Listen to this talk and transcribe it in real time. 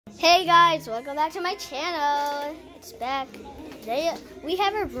Hey guys, welcome back to my channel. It's back. Today we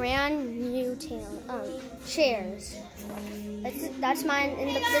have a brand new chairs. That's mine, and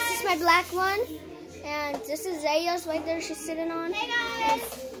this is my black one, and this is Zaya's right there. She's sitting on. Hey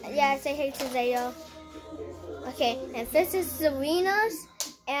guys. Yeah, say hey to Zaya. Okay, and this is Serena's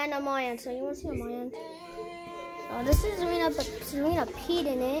and Amayan. So you want to see Amayan? Oh, this is Serena, but Serena peed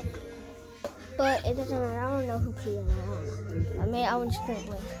in it. But it doesn't matter. I don't know who peed in it. I don't know. I was just gonna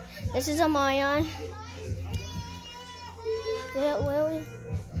wait. This is Amayan. Yeah, where are we?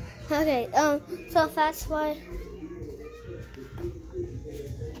 Okay, so that's why.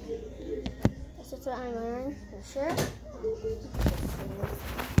 This is what I'm wearing. For sure.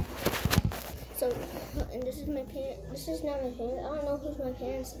 So, and this is my parents. This is not my parents. I don't know who's my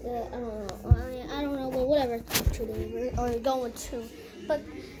parents. I don't know. I don't know. Well, whatever country or going to. But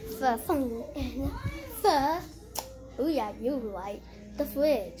the phone and the oh yeah, you right. The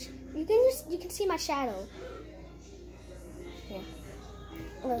fridge. You can see my shadow. Yeah.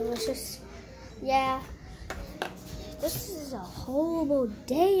 Well, let's just This is a horrible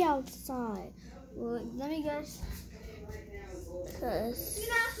day outside. Well, let me guess.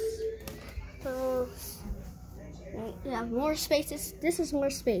 Yeah, more spaces. This is more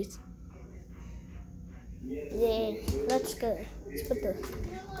space. Yeah, that's good. Let's put the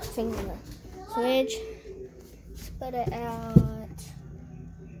thing in the fridge. Let's put it out.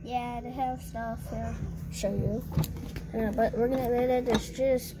 Yeah, they have stuff here. Show you. But we're gonna let it. There's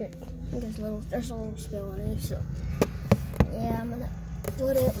just there's a little spill on it. So yeah, I'm gonna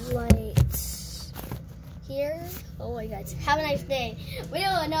put it right here. Oh my God! Have a nice day. We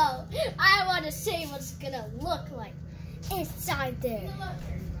don't know. I want to see what's gonna look like inside there.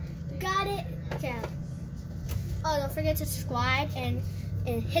 Got it? Yeah. Oh, don't forget to subscribe and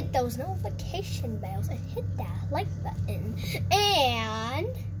hit those notification bells and hit that like button. And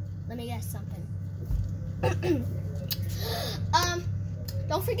let me guess something.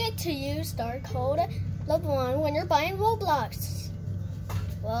 Don't forget to use star code LOVE1 when you're buying Roblox.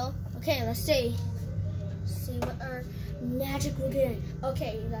 Well, okay, let's see. See what our magic will get.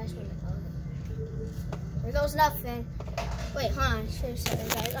 Okay, you guys, there goes nothing. Wait, hold on. Sorry,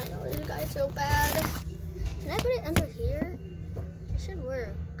 guys. I know you guys so bad. Can I put it under here? It should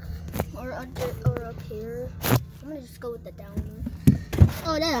work. Or up here. I'm gonna just go with the down one.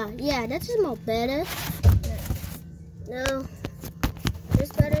 Oh, yeah, that's more better. No,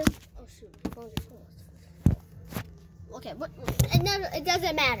 this better. Oh shoot, the phone is closed. Okay, but it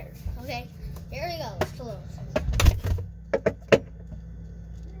doesn't matter. Okay, here we go. It's closed.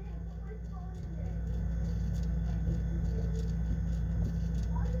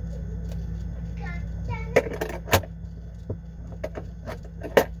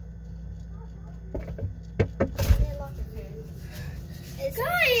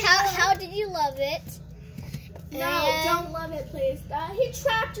 How did you love it? No, don't love it, please. He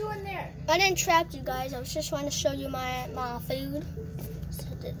trapped you in there. I didn't trap you guys. I was just trying to show you my food.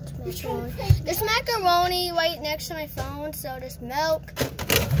 So there's macaroni right next to my phone. So there's milk.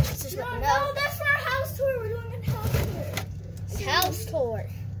 No, that's for our house tour. We're doing a house tour. House tour.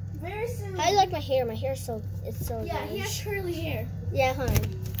 Very soon. How do you like my hair? My hair's so Yeah, he has curly hair. Yeah, honey.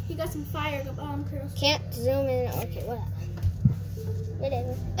 He got some fire curls. Can't zoom in. Okay, whatever.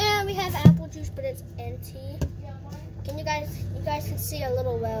 Whatever. And we have apple juice, but it's empty. Can you guys can see a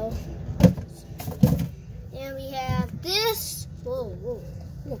little well. And we have this. Whoa.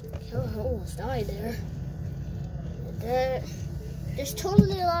 I almost died there. There's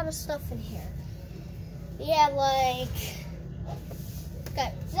totally a lot of stuff in here. Yeah, like.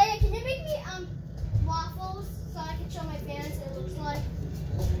 Okay, Zaya, can you make me waffles so I can show my fans what it looks like?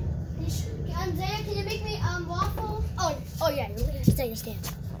 Zaya, can you make me waffles? Oh yeah, look at Zaya's stand.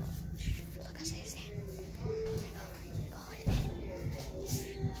 Look at Zaya's stand.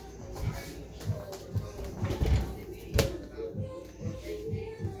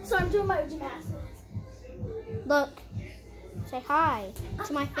 So I'm doing my gymnastics. Look, say hi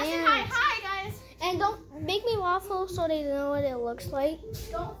to my fans. Hi guys. And don't make me waffles so they know what it looks like.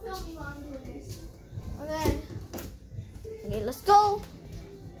 Don't film me while I'm doing this. Okay, let's go.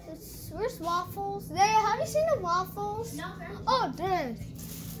 Where's waffles? There, have you seen the waffles? No. Oh, there.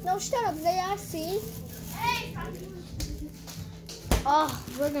 No, shut up. There, I see. Hey. Oh,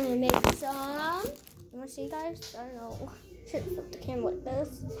 we're gonna make some. You wanna see, guys? I don't know. Should flip the camera like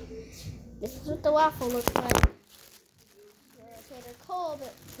this. This is what the waffle looks like. Okay, they're cold,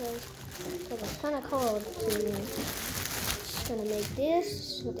 but it's kind of cold. Just gonna make this. This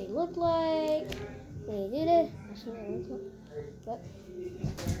is what they look like. When you do this, but.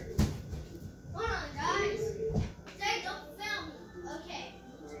 Hold on, guys. They don't film me. Okay.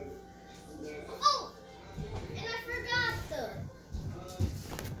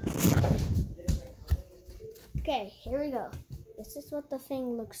 here we go. This is what the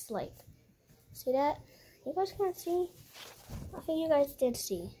thing looks like. See that? You guys can't see? I think you guys did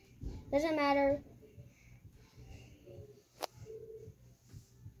see. Doesn't matter.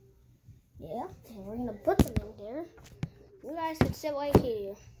 Yeah, and we're gonna put them in there. You guys can sit right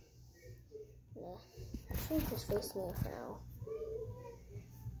here. Yeah, I think just face me for now.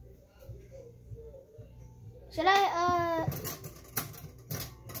 Should I,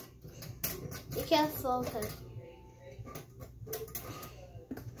 be careful, cause,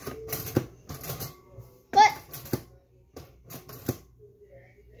 but,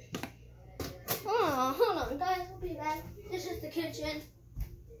 hold on, guys, we'll be back. This is the kitchen.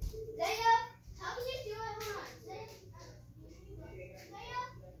 Zaya, how can you do it? Hold on. Zaya,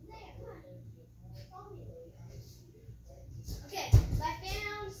 come on. Okay, my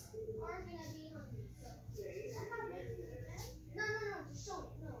fans are gonna be hungry. No, just show me.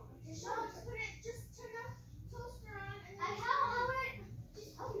 No, just show me. Just turn the toaster on.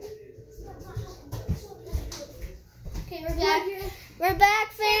 Okay, we're back. We're back,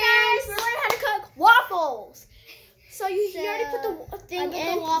 fans. Hey guys, we're learning how to cook waffles. So you already put the thing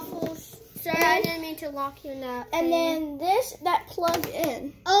in. The waffles. Sorry, I didn't mean to lock you in that. And then that plug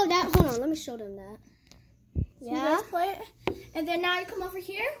in. Oh, hold on. Let me show them that. Yeah. So put it. And then now you come over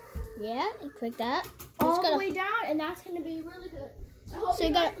here. Yeah, and click that. All the way down, and that's gonna be really good. So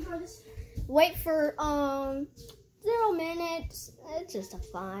you gotta wait for 0 minutes. It's just a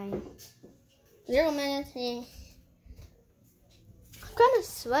fine. 0 minutes. Yeah. I'm kind of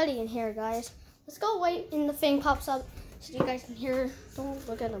sweaty in here, guys. Let's go wait and the thing pops up so you guys can hear. Don't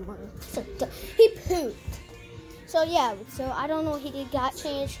look at him. He pooped. So yeah, so I don't know what he got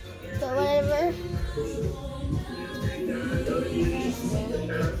changed, but whatever.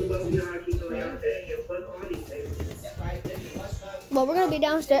 Well, we're gonna be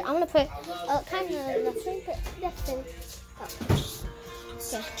downstairs. I'm gonna put kind of the thing up. Okay.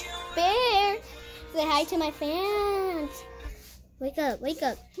 Bear, say hi to my fans. Wake up, wake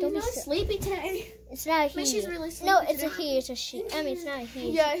up. Don't be sleepy today. It's not a he. But she's really sleepy. No, it's today. a he. It's a she. I mean, it's not a he.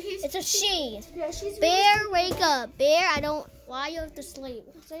 Yeah, it's a she. Yeah, she's Bear, really wake up. Bear, I don't. Why you have to sleep?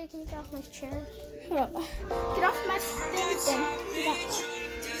 So can you get off my chair? Hold on. Get off my thing.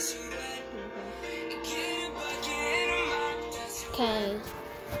 Okay.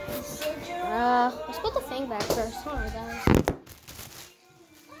 Let's put the thing back first. Hold on, guys.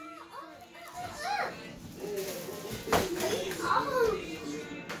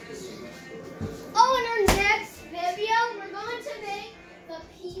 Oh, in our next video, we're going to make the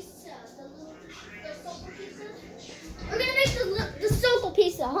pizza, the circle pizza. We're gonna make the circle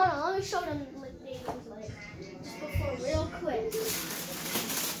pizza. Hold on, let me show them what they look like. Just before, real quick.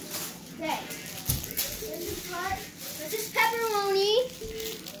 Okay. This is pepperoni.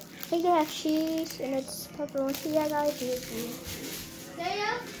 I think they have cheese and it's pepperoni. Yeah, guys, cheese.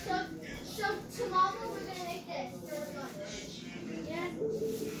 Yeah. So tomorrow we're gonna make this for lunch. Yeah.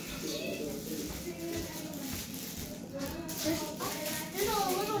 There's a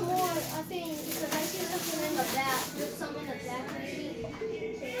little more, I think, because I see something in the back. There's some in the back, maybe.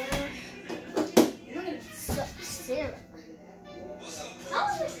 We're gonna suck syrup. How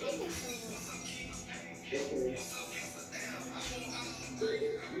is this taking so long?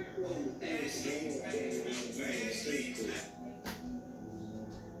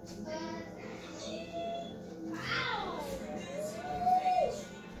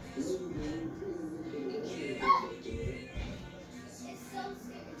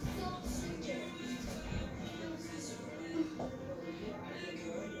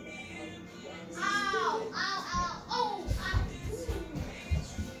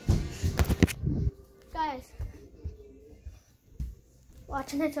 Guys,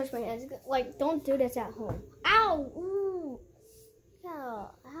 watch and I touch my hands. Like, don't do this at home. Ow! Ooh! Yeah.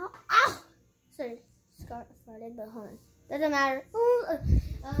 Ow! Ow! Sorry, farted, but hold on. Doesn't matter. Ooh,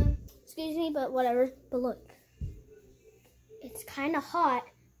 excuse me, but whatever. But look, it's kind of hot,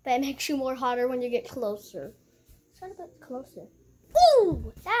 but it makes you more hotter when you get closer. Try a bit closer.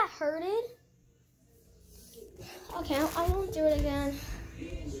 Ooh! That hurted. Okay, I won't do it again.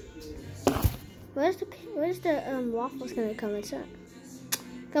 Where's the waffles gonna come inside?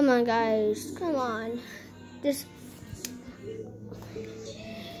 Come on, guys. Come on. Just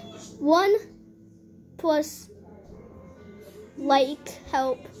 1 plus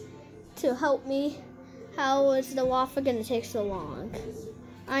help to help me. How is the waffle gonna take so long?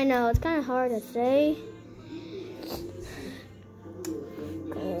 I know it's kind of hard to say.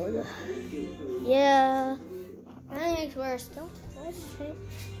 Cold. Yeah. That makes worse. Don't.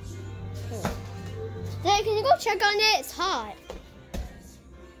 Hey, can you go check on it? It's hot.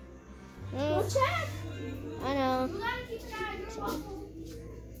 Go check. I know. You gotta keep an eye on your waffle.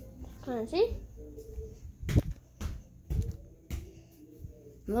 Come on, see?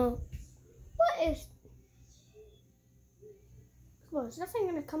 No. What is? Well, is nothing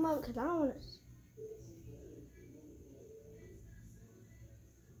gonna come out because I don't want to.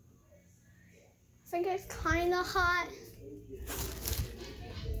 I think it's kind of hot.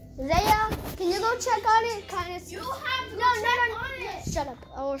 Zaya, can you go check on it? Kind of. You have to No. on it. Shut up.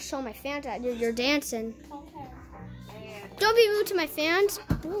 I will show my fans that you're dancing. Okay. Don't be rude to my fans.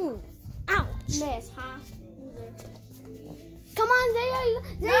 Ooh. Ouch. Miss, huh? Come on, Zaya.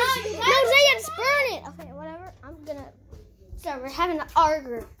 Zaya, just burn it. Okay, whatever. I'm gonna. So we're having an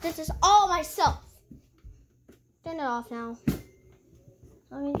argument. This is all myself. Turn it off now.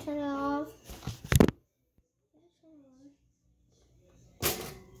 Let me turn it off.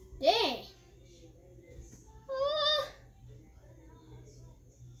 Dang.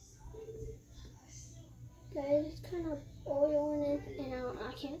 Guys, it's kind of oil in it, and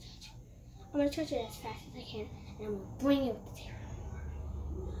I can't touch it. I'm gonna touch it as fast as I can, and I'm gonna bring it with the tail.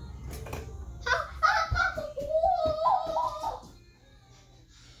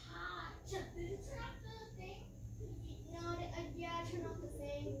 Turn off the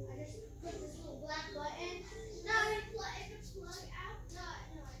thing. I just put this little black button. No, is the plug out?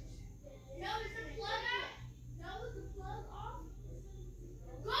 No, is the plug out? No, is the plug off?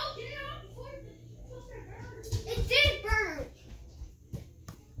 Go get it off before it burns. It did burn.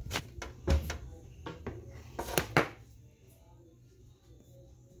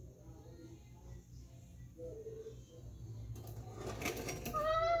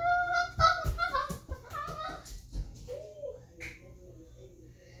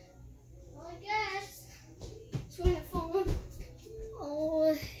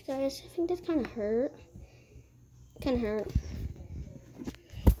 Guys, I think that's kind of hurt. Kind of hurt.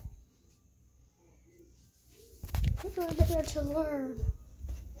 It's really hard to learn.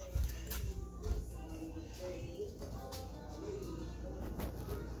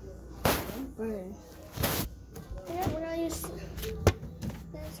 Burn. Yeah, when I used to,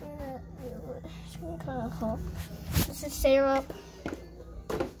 that's when kind of hot. This is syrup.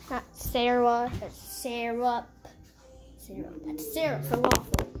 Not Sarah. That's syrup. Syrup. That's syrup for waffle.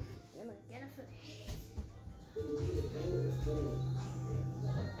 I'm gonna get it for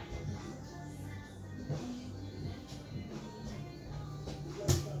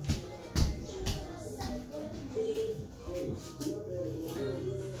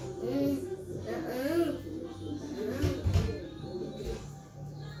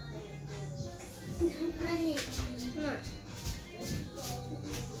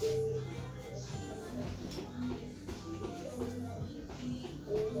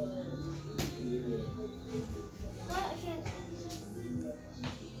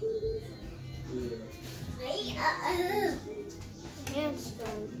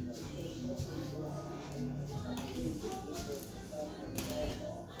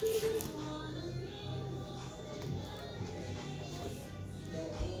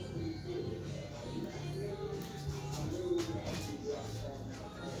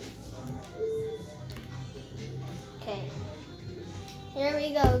Okay, here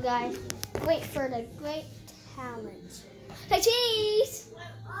we go, guys. Wait for the great talent. Hey, cheese!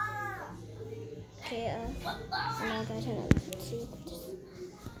 Okay, I'm not gonna turn it.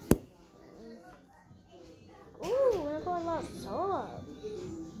 Ooh, we're going a lot solo.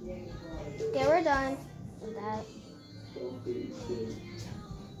 Okay, we're done with that.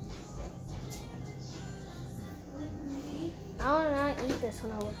 I will not eat this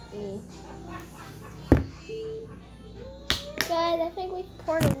when I was eating. Guys, I think we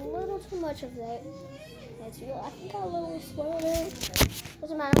poured a little too much of that. I think I little spoiled it.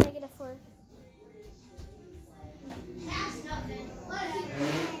 Doesn't matter, I'm gonna get it for. That's nothing.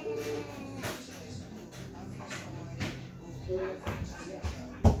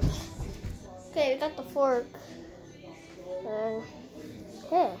 Okay, we got the fork.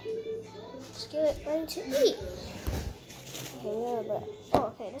 Okay, let's get it ready to eat. Okay,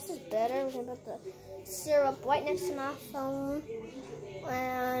 okay, this is better. We're gonna put the syrup right next to my phone.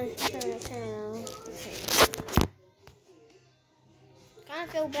 And turn it around. Okay. I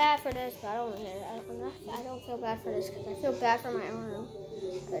feel bad for this, but I don't feel bad for this because I feel bad for my arm.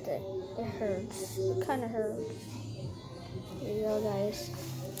 But it hurts. It kind of hurts. Here you go, guys.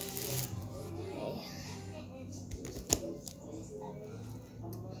 Okay.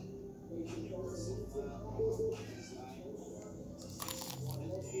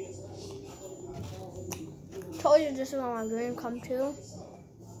 Told you this is what my dream come true.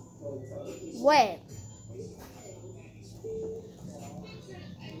 Wait.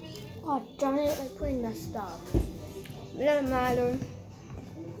 Oh, darn it, I pretty messed up. It doesn't matter.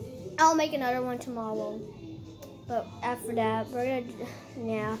 I'll make another one tomorrow. But after that, we're gonna,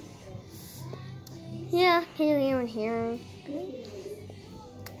 yeah. Yeah, can you hear me here?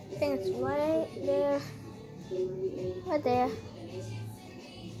 I think it's right there. Right there.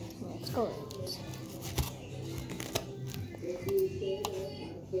 Let's go.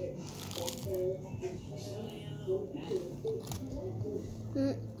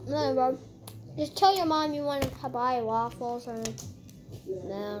 No, just tell your mom you want to buy waffles or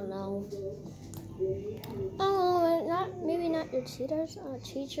no. Oh, maybe not your teachers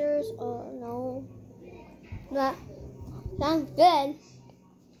or no. That sounds good.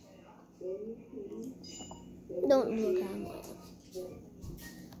 Don't look at me.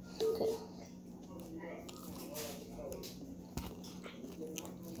 Okay.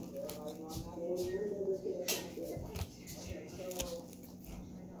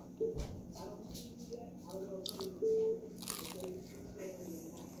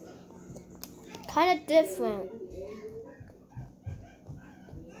 Kind of different.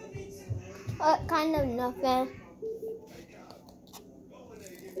 Kind of nothing.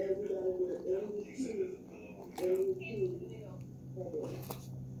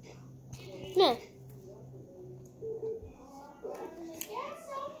 Yeah.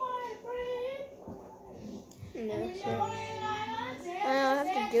 No, sure. I don't have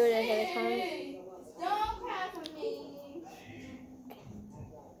to do this every time. Don't cry for me.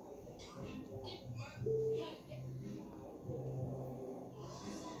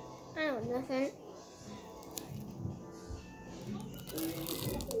 I don't know nothing.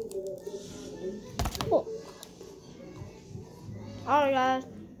 Cool. Alright guys.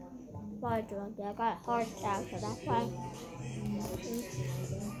 Why do I got a heart attack, so that's why.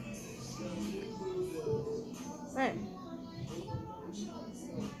 Right.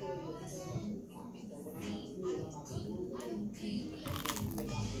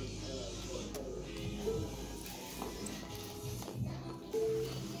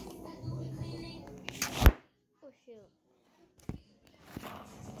 Oh shoot.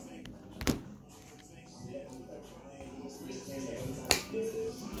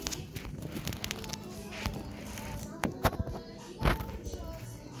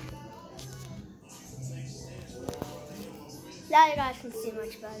 Now you guys can see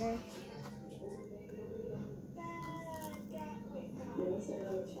much better.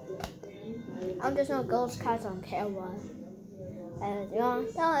 I'm just no ghost cats on camera. And you know,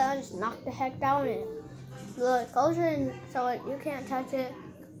 I just knock the heck down it. Look, goes in so you can't touch it.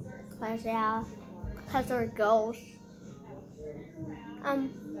 Cause yeah, cause they're ghosts.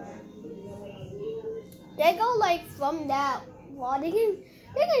 They go like from that wall. They can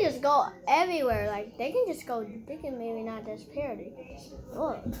just go everywhere. Like they can just go. They can maybe not disappear. They can just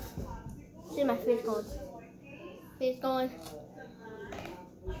look. See my face going. Face going.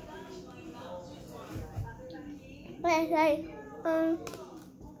 Wait, I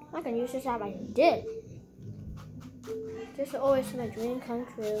can use this app. I did. This is always my dream come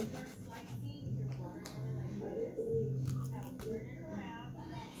true.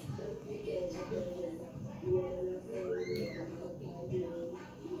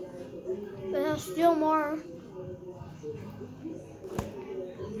 But there's still more.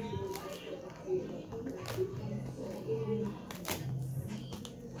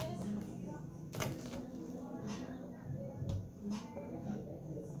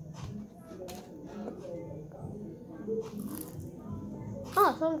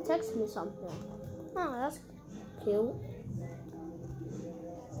 Oh, someone texted me something. Oh, that's cute.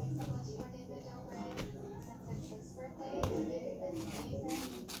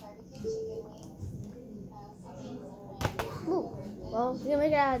 Ooh, well, you can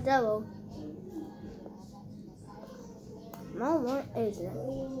make it out of double. No, what is it?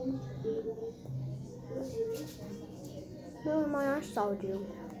 No, my I saw you.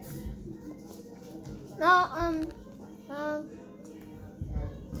 No,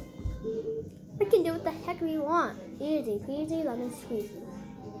 we can do what the heck we want. Easy peasy, lemon squeezy.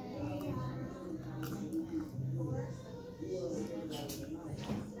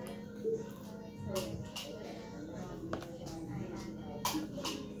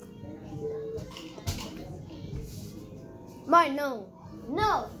 Mine, no.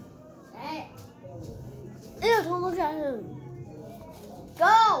 No! Hey. Ew, don't look at him.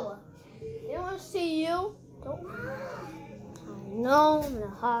 Go! They don't want to see you. Don't. No, I'm gonna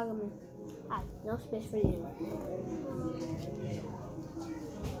hug him. No space for you.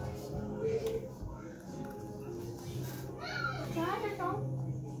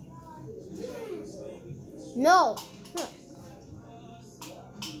 No.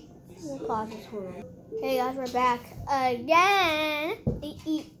 pauses. Hold on. Hey guys, we're back again.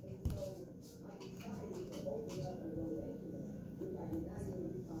 Eat.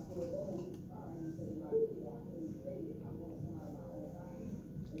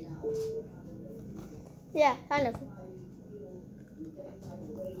 Yeah, kind of.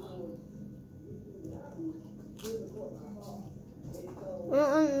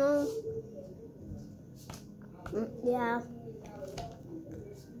 No. Yeah.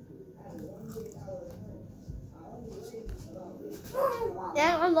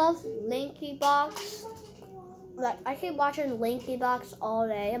 Yeah, I love Linky Box. Like, I keep watching Linky Box all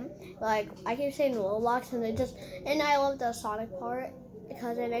day. Like, I keep saying Roblox, and I love the Sonic part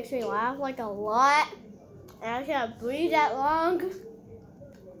because it makes me laugh like a lot. And I can't breathe that long.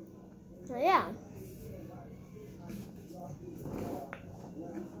 So, yeah.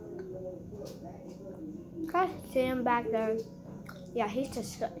 Okay, see him back there. Yeah, he's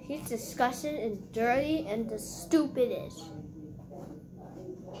disgusting and dirty and the stupidest.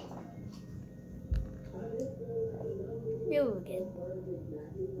 You again.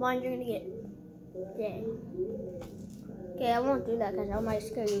 Mine, you're gonna get dead. Okay, I won't do that because I might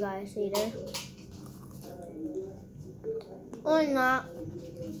scare you guys either. Or not.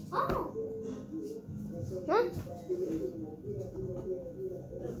 Oh. Huh?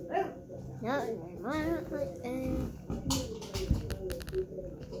 No,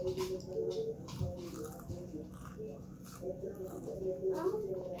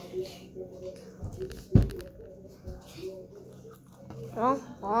 well,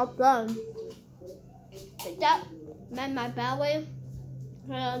 all done. But that meant my ballet.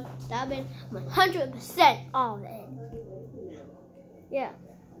 That been 100% all in. Yeah.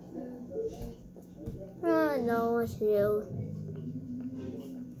 I know what to do.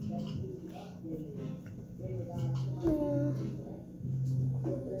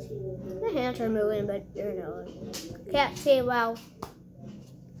 My hands are moving, but they're not. Can't see well.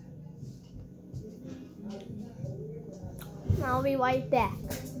 I'll be right back.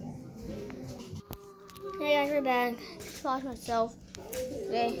 Hey guys, we're back. Just watch myself.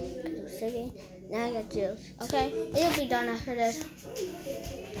 Okay, because I'm singing. Now I got juice. Okay, it'll be done after this.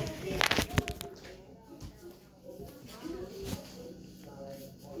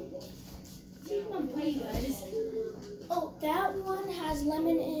 Oh, that one has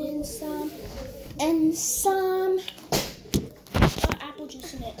lemon and some apple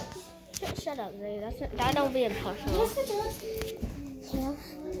juice in it. Shut up, Zay. That don't be impersonal. Yes, it does. Yeah.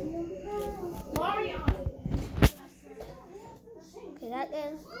 Mario. Okay, that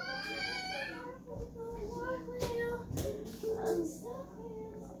is.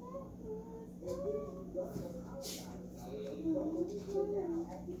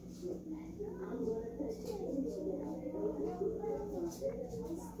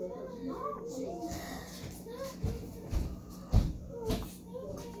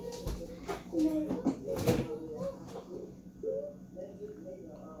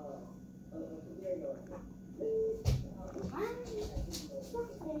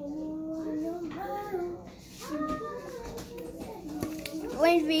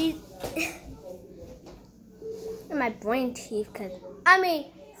 Brain freeze. My brain teeth,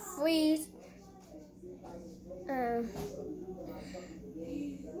 freeze.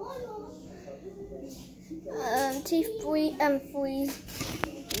 Teeth freeze.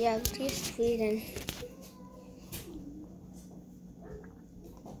 Yeah, teeth freezing.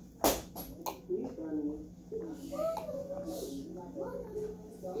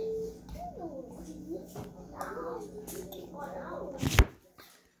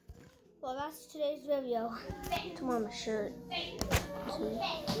 Well, that's today's video. Tomorrow my shirt.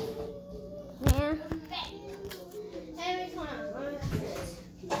 Yeah.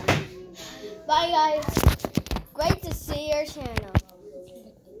 Bye guys. Great to see your channel.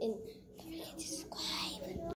 And don't forget to subscribe.